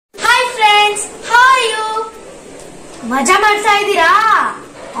ಮಜಾ ಮಾಡ್ತಾ ಇದ್ದೀರಾ?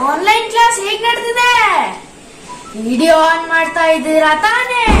 ಆನ್ಲೈನ್ ಕ್ಲಾಸ್ ಹೇಗ್ ನಡೆದಿದೆ? ವಿಡಿಯೋ ಆನ್ ಮಾಡ್ತಾ ಇದ್ದೀರಾ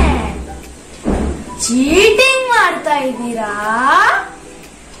ತಾನೇ? ಚೀಟಿಂಗ್ ಮಾಡ್ತಾ ಇದ್ದೀರಾ?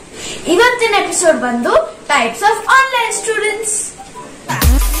 ಇವತ್ತಿನ ಎಪಿಸೋಡ್ ಬಂದು types of online students.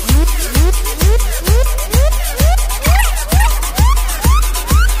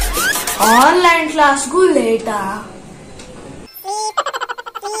 Online ಕ್ಲಾಸ್ಗೂ ಲೇಟಾ?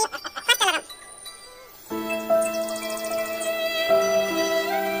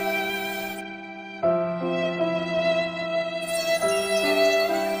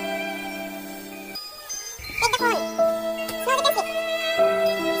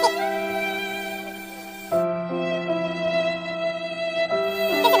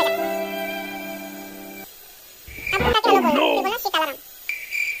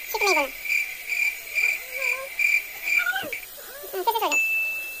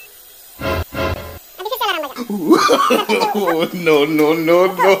 No, no, no,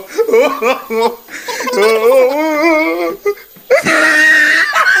 no.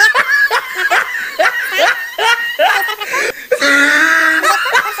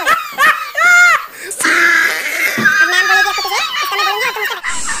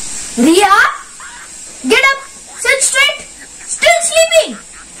 Riya, get up, sit straight, still sleeping.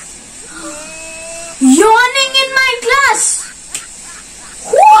 Yawning in my class.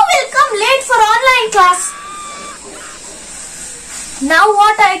 Who will come late for online class? Now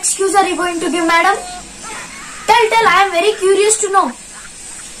what excuse are you going to give, madam? Tell, I am very curious to know.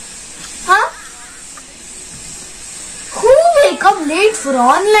 Huh? Who will come late for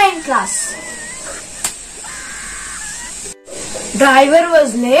online class? Driver was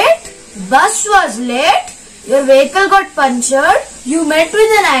late, bus was late, your vehicle got punctured, you met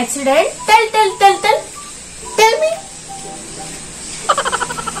with an accident. Tell me.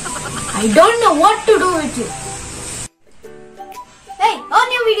 I don't know what to do with you. Hey, on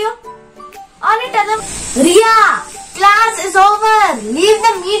your video. On it, Adam. Riya, class is over. Leave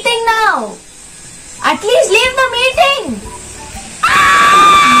the meeting now. At least leave the meeting.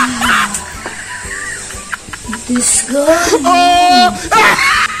 This girl.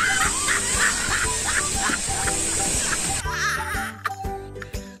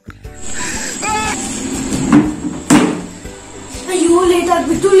 ಅಯ್ಯೋ late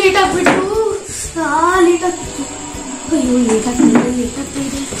ಆಗ್ಬಿಟ್ಟು late ಆಗ್ತಾ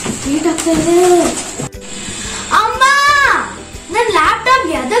ಇದೆ. ಅಮ್ಮ, ನನ್ laptop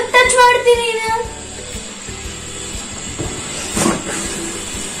ಎದಕ್ touch ಮಾಡ್ತೀನಿ ನೀನು?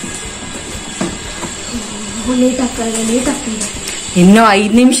 Late ಆಗ್ತಾ ಇದೆ. ಇನ್ನು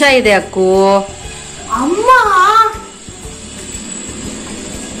 5 ನಿಮಿಷ ಇದೆ ಅಕ್ಕು. ಅಮ್ಮ,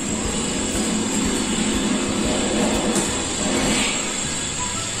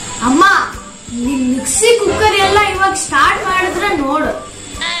 ನಿನ್ ಮಿಕ್ಸಿ ಕುಕ್ಕರ್ ಎಲ್ಲ ಇವಾಗ ಸ್ಟಾರ್ಟ್ ಮಾಡಿದ್ರೆ ನೋಡು.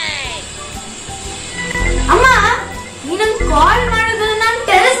 ಅಮ್ಮ, ನೀನಂಗ್ ಕಾಲ್ ಮಾಡಿದ್ರೆ ನಾನು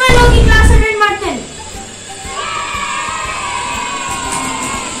ಟೆರೆಸ್ ಮೇಲೆ ಹೋಗಿ ಕ್ಲಾಸ್ ಅಟೆಂಡ್ ಮಾಡ್ತೇನೆ.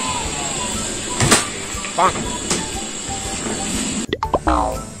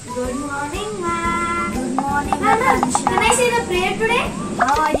 Good morning, ma'am. Good morning, ma'am. Can I say the prayer today?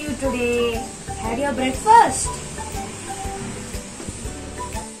 How are you today? Had your breakfast?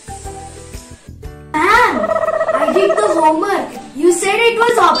 Ma'am, I did the homework. You said it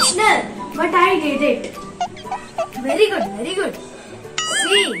was optional, but I did it. Very good, very good.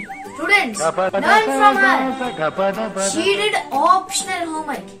 See, students, learn from her. She did optional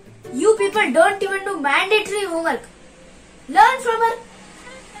homework. You people don't even do mandatory homework. Learn from her.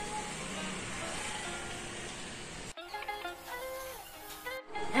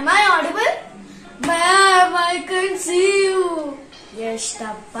 Am I audible? Ma'am, I can see you.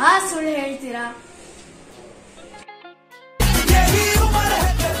 ಎಷ್ಟಪ್ಪ ಸುಳ್ಳು ಹೇಳ್ತೀರಾ?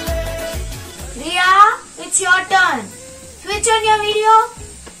 Riya, it's your turn. Switch on your video.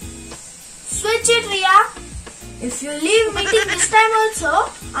 Switch it, Riya. If you leave meeting this time also,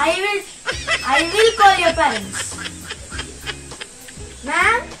 I will call your parents.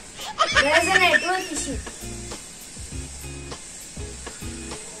 Ma'am, there is a network issue.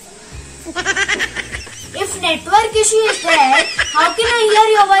 If network issue is there, how can I hear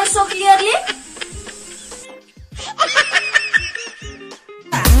your voice so clearly?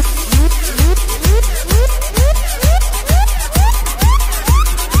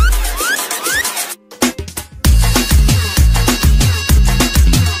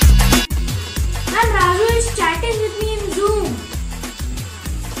 And Raju is chatting with me in Zoom.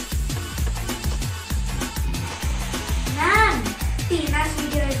 Ma'am, Tina's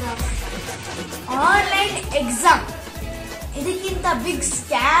video is off. Online exam. ಇದಕ್ಕಿಂತ big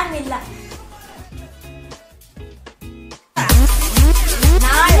scam ಇಲ್ಲ.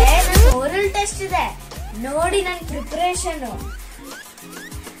 ನಾಳೆ ನನ್ನ oral test ಇದೆ, ನೋಡಿ ನನ್ನ preparation.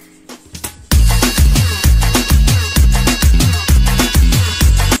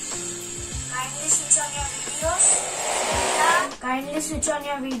 Kindly switch on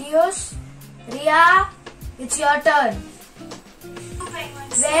your videos. Riya, it's your turn.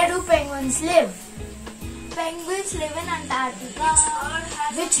 Where do penguins live? Penguins live in Antarctica.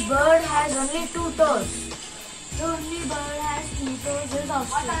 Which bird has only 2 toes? The only bird has 2 toes is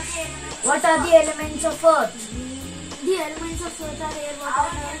ostrich. What are the elements of Earth? The elements of Earth are air, water,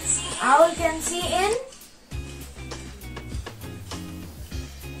 and earth. Owl can see in?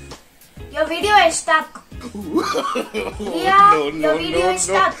 Your video is stuck. Riya, your video is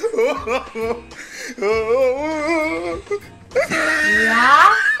stuck. Riya,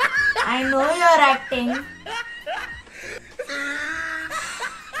 I know you're acting.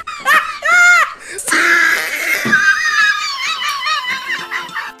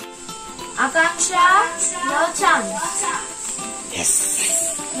 Akanksha, your chance. Yes.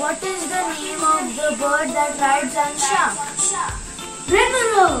 What is the name of the bird that rides Ansha?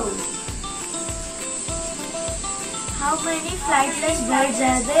 Prabha. How many flightless birds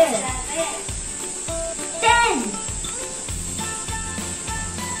are there? 10.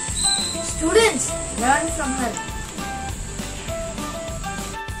 Students, learn from her.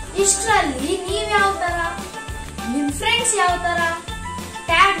 ಇಷ್ಟರಲ್ಲಿ ನೀವ್ ಯಾವ ತರ, ನಿಮ್ friends ಯಾವ ತರ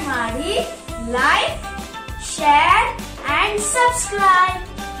tag ಮಾಡಿ like, share and subscribe.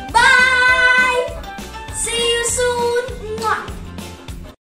 Bye. See you soon.